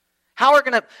 How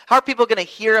are people going to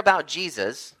hear about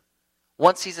Jesus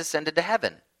once he's ascended to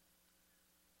heaven?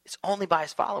 It's only by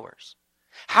his followers.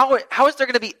 How is there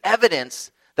going to be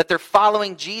evidence that they're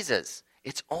following Jesus?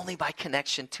 It's only by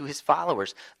connection to his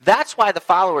followers. That's why the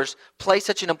followers play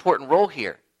such an important role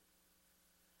here.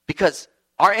 Because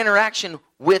our interaction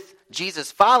with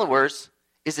Jesus' followers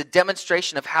is a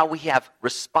demonstration of how we have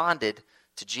responded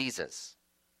to Jesus.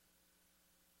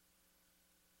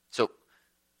 So,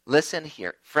 listen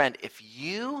here. Friend, if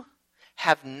you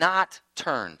have not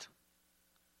turned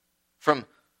from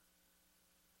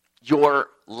your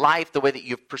life, the way that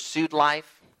you've pursued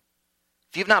life,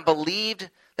 if you've not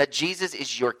believed that Jesus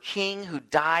is your King who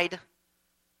died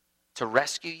to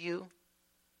rescue you,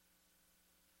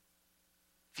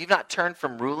 if you've not turned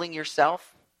from ruling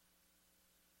yourself,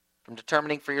 from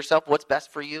determining for yourself what's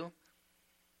best for you,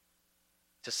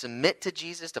 to submit to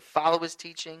Jesus, to follow his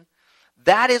teaching,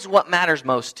 That is what matters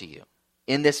most to you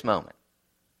in this moment.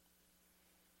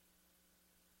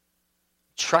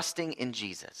 Trusting in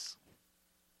Jesus.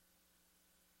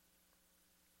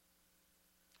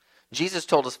 Jesus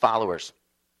told his followers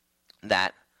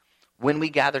that when we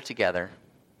gather together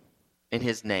in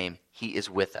his name, he is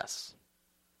with us.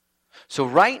 So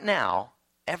right now,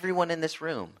 everyone in this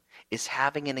room is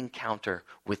having an encounter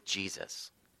with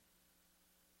Jesus.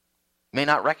 You may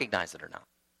not recognize it or not.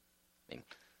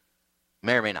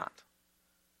 May or may not.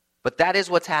 But that is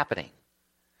what's happening.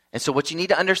 And so what you need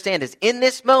to understand is in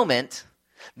this moment,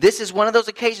 this is one of those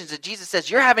occasions that Jesus says,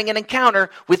 you're having an encounter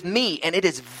with me, and it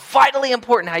is vitally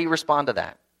important how you respond to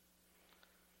that.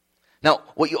 Now,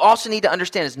 what you also need to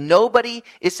understand is nobody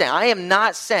is saying, I am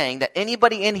not saying that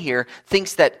anybody in here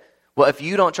thinks that, well, if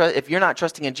you're not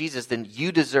trusting in Jesus, then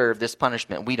you deserve this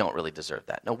punishment. We don't really deserve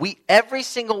that. No, every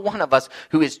single one of us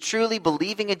who is truly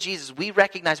believing in Jesus, we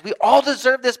recognize we all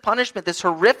deserve this punishment. This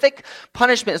horrific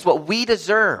punishment is what we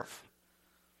deserve.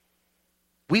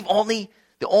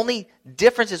 The only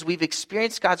difference is we've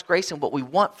experienced God's grace, and what we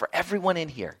want for everyone in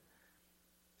here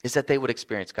is that they would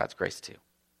experience God's grace too.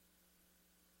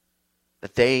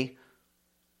 That they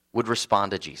would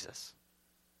respond to Jesus.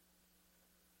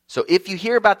 So if you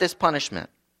hear about this punishment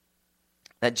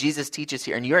that Jesus teaches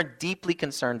here, and you're deeply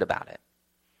concerned about it,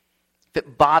 if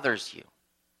it bothers you,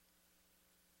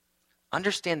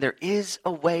 understand there is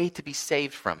a way to be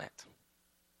saved from it.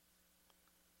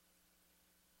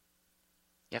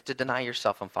 You have to deny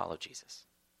yourself and follow Jesus.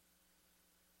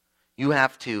 You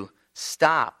have to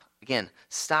stop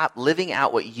living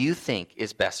out what you think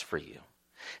is best for you.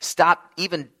 Stop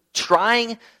even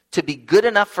trying to be good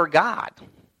enough for God.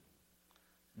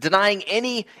 Denying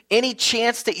any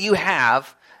chance that you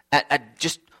have at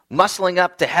just muscling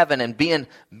up to heaven and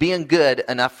being good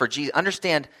enough for Jesus.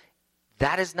 Understand,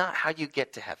 that is not how you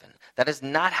get to heaven. That is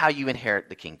not how you inherit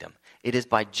the kingdom. It is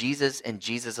by Jesus and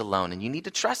Jesus alone, and you need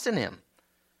to trust in him.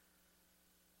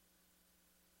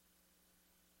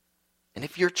 And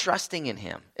if you're trusting in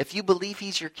him, if you believe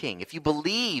he's your king, if you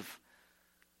believe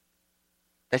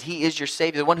that he is your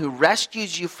Savior, the one who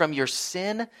rescues you from your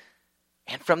sin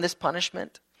and from this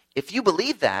punishment, if you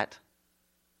believe that,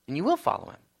 then you will follow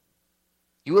him.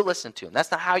 You will listen to him.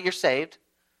 That's not how you're saved.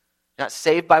 You're not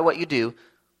saved by what you do,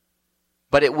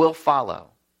 but it will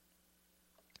follow.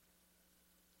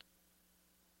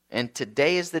 And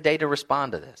today is the day to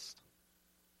respond to this.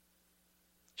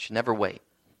 You should never wait.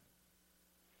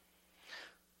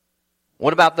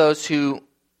 What about those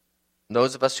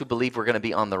of us who believe we're going to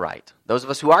be on the right? Those of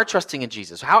us who are trusting in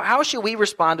Jesus. How should we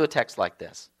respond to a text like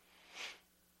this?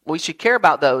 Well, we should care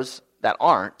about those that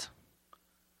aren't.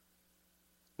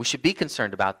 We should be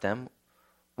concerned about them.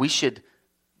 We should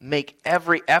make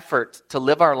every effort to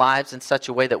live our lives in such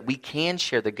a way that we can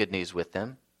share the good news with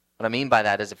them. What I mean by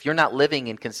that is if you're not living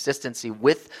in consistency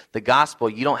with the gospel,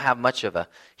 you don't have much of a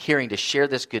hearing to share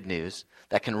this good news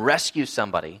that can rescue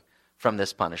somebody from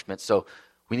this punishment. So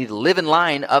we need to live in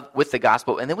line with the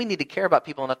gospel, and then we need to care about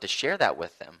people enough to share that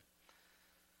with them.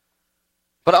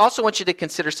 But I also want you to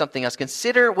consider something else.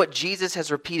 Consider what Jesus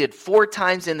has repeated 4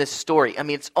 times in this story. I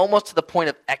mean, it's almost to the point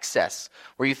of excess,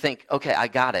 where you think, okay, I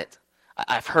got it.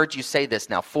 I've heard you say this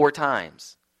now 4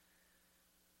 times.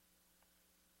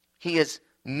 He has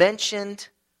mentioned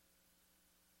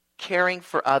caring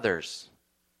for others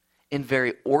in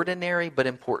very ordinary but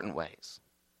important ways.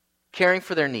 Caring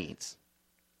for their needs.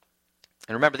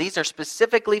 And remember, these are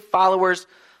specifically followers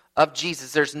of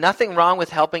Jesus. There's nothing wrong with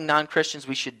helping non-Christians.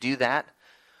 We should do that.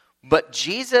 But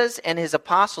Jesus and his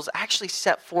apostles actually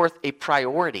set forth a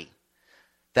priority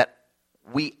that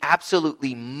we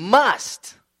absolutely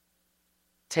must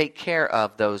take care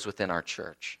of those within our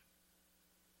church.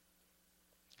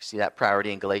 You see that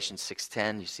priority in Galatians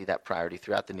 6:10. You see that priority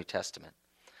throughout the New Testament.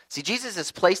 See, Jesus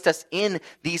has placed us in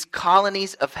these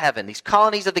colonies of heaven, these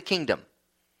colonies of the kingdom.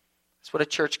 That's what a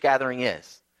church gathering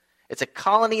is. It's a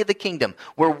colony of the kingdom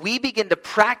where we begin to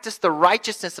practice the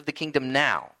righteousness of the kingdom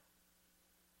now.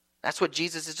 That's what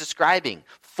Jesus is describing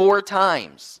 4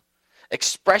 times.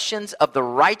 Expressions of the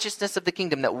righteousness of the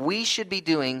kingdom that we should be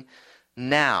doing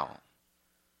now.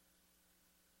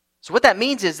 So what that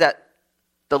means is that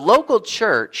the local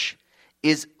church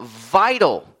is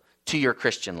vital to your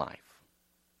Christian life.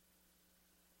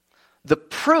 The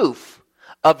proof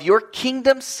of your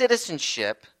kingdom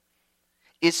citizenship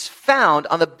is found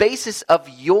on the basis of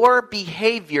your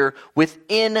behavior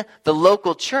within the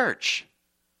local church.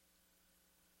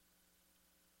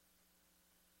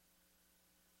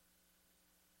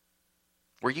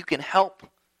 Where you can help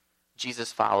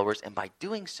Jesus' followers, and by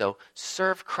doing so,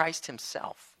 serve Christ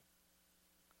himself.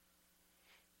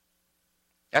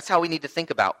 That's how we need to think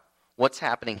about what's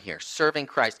happening here. Serving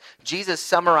Christ. Jesus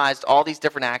summarized all these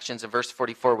different actions in verse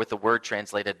 44 with the word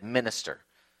translated minister.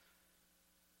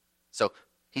 So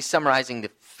he's summarizing the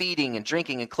feeding and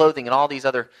drinking and clothing and all these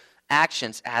other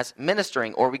actions as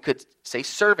ministering, or we could say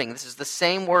serving. This is the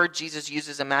same word Jesus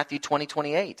uses in Matthew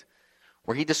 20:28,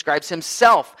 where he describes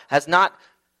himself as not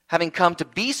having come to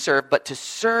be served, but to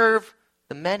serve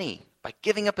the many by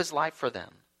giving up his life for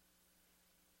them.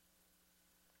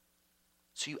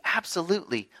 So you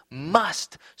absolutely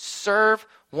must serve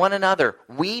one another.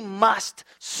 We must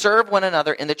serve one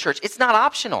another in the church. It's not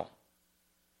optional.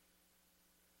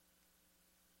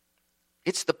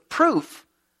 It's the proof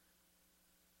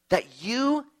that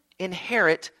you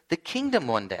inherit the kingdom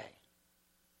one day.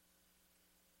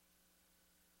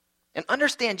 And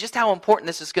understand just how important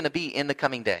this is going to be in the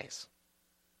coming days.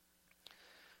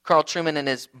 Carl Trueman, in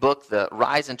his book, The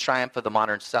Rise and Triumph of the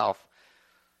Modern Self,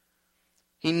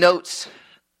 he notes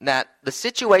that the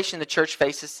situation the church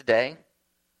faces today,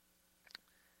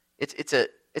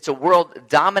 it's a world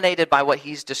dominated by what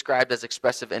he's described as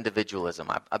expressive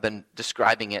individualism. I've been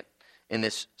describing it in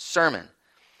this sermon.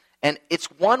 And it's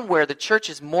one where the church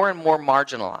is more and more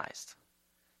marginalized.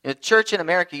 The church in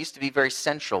America used to be very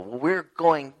central. Well, we're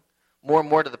going more and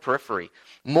more to the periphery.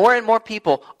 More and more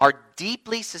people are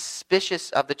deeply suspicious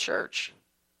of the church.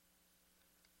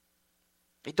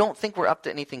 They don't think we're up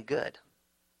to anything good.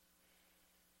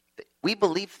 We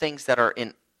believe things that are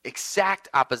in exact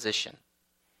opposition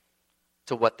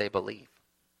to what they believe.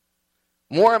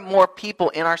 More and more people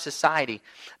in our society,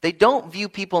 they don't view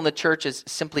people in the church as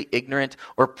simply ignorant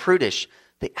or prudish.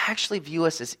 They actually view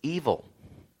us as evil.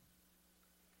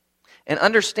 And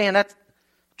understand that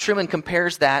Trueman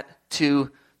compares that to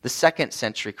the 2nd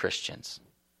century Christians.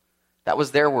 That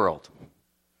was their world,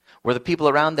 where the people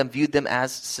around them viewed them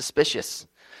as suspicious,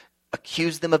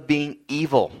 accused them of being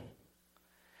evil.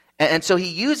 And so he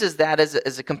uses that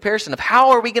as a comparison of how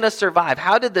are we going to survive?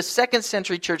 How did the 2nd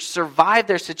century church survive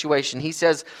their situation? He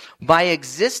says, by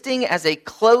existing as a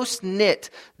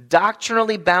close-knit,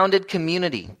 doctrinally bounded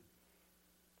community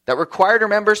that required our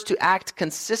members to act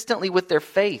consistently with their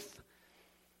faith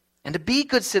and to be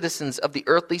good citizens of the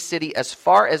earthly city as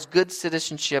far as good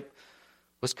citizenship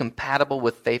was compatible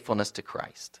with faithfulness to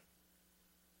Christ.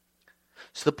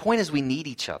 So the point is we need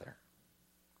each other.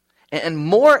 And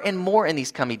more in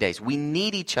these coming days, we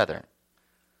need each other.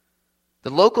 The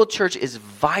local church is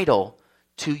vital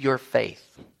to your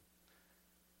faith.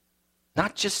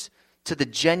 Not just to the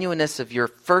genuineness of your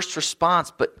first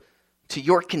response, but to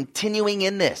your continuing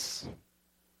in this.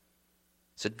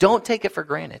 So don't take it for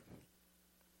granted.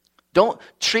 Don't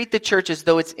treat the church as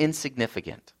though it's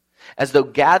insignificant. As though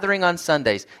gathering on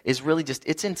Sundays is really just,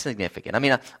 it's insignificant. I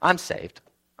mean, I'm saved.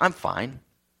 I'm fine.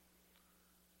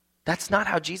 That's not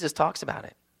how Jesus talks about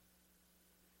it.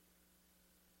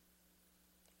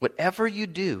 Whatever you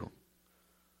do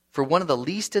for one of the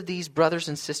least of these brothers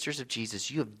and sisters of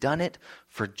Jesus, you have done it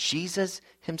for Jesus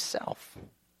himself.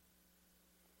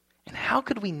 And how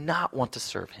could we not want to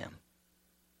serve him?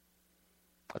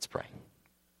 Let's pray.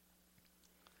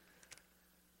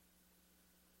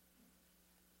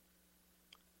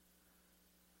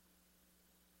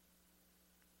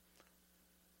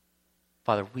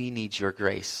 Father, we need your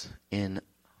grace in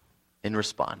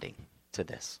responding to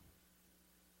this.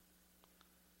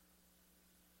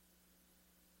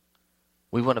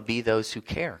 We want to be those who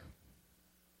care.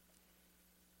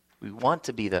 We want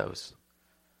to be those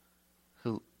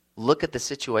who look at the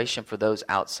situation for those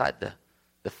outside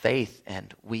the faith,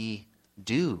 and we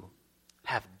do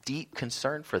have deep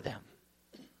concern for them.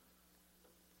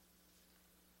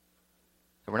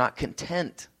 We're not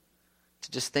content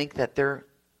to just think that they're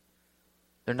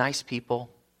nice people,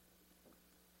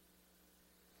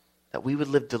 that we would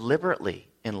live deliberately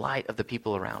in light of the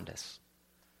people around us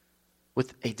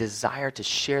with a desire to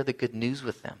share the good news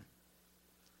with them.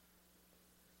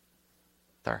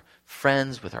 With our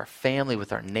friends, with our family,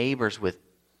 with our neighbors, with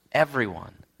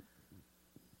everyone.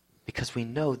 Because we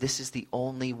know this is the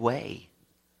only way.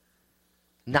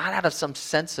 Not out of some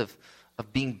sense of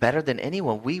being better than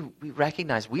anyone. We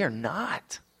recognize we are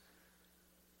not.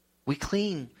 We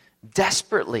cling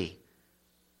desperately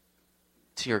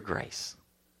to your grace.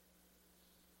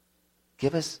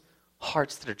 Give us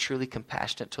hearts that are truly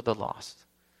compassionate to the lost,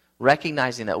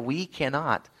 recognizing that we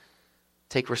cannot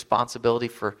take responsibility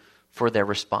for their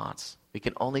response. We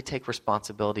can only take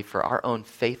responsibility for our own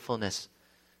faithfulness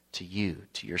to you,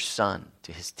 to your Son,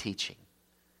 to his teaching.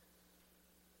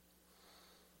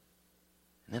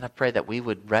 And then I pray that we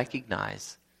would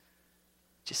recognize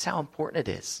just how important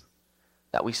it is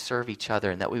that we serve each other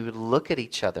and that we would look at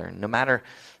each other. And no matter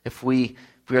if we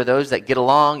are those that get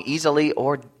along easily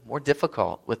or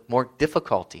with more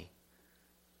difficulty.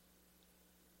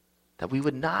 That we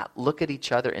would not look at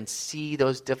each other and see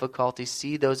those difficulties,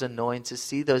 see those annoyances,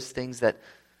 see those things that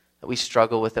we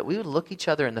struggle with, that we would look each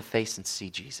other in the face and see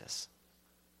Jesus.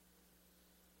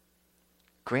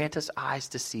 Grant us eyes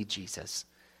to see Jesus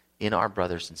in our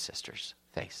brothers and sisters'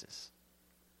 faces.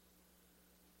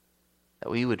 That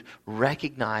we would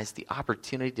recognize the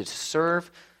opportunity to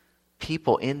serve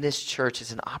people in this church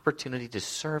as an opportunity to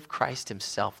serve Christ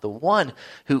himself, the one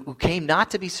who came not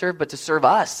to be served but to serve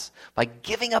us by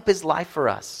giving up his life for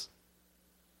us.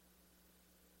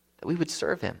 That we would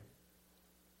serve him.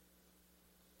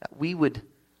 That we would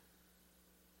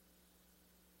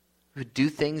do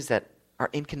things that are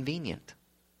inconvenient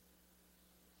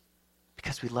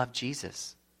because we love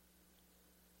Jesus.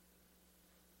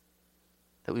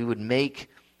 That we would make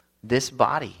this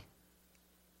body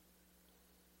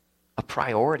a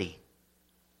priority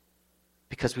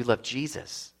because we love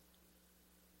Jesus.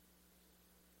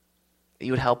 That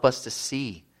you would help us to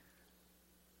see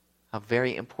how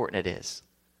very important it is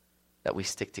that we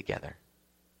stick together.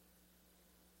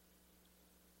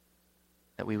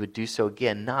 That we would do so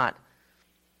again, not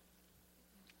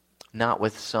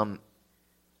with some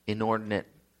inordinate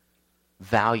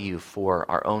value for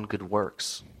our own good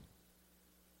works.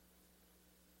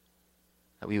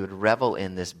 That we would revel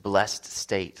in this blessed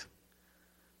state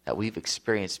that we've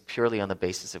experienced purely on the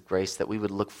basis of grace, that we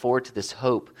would look forward to this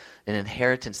hope, an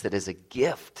inheritance that is a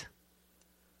gift,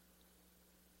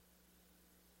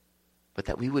 but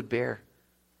that we would bear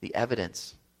the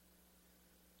evidence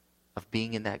of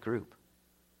being in that group.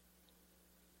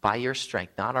 By your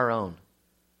strength, not our own,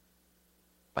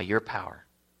 by your power,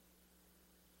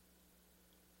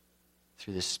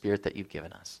 through the Spirit that you've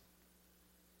given us.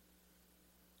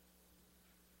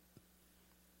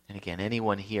 And again,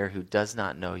 anyone here who does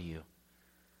not know you,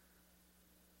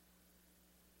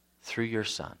 through your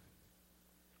Son,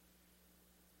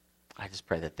 I just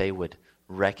pray that they would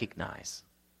recognize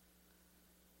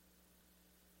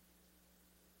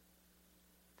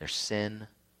their sin,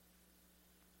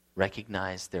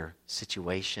 recognize their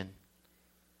situation,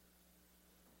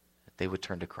 that they would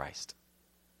turn to Christ.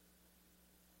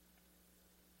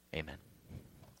 Amen.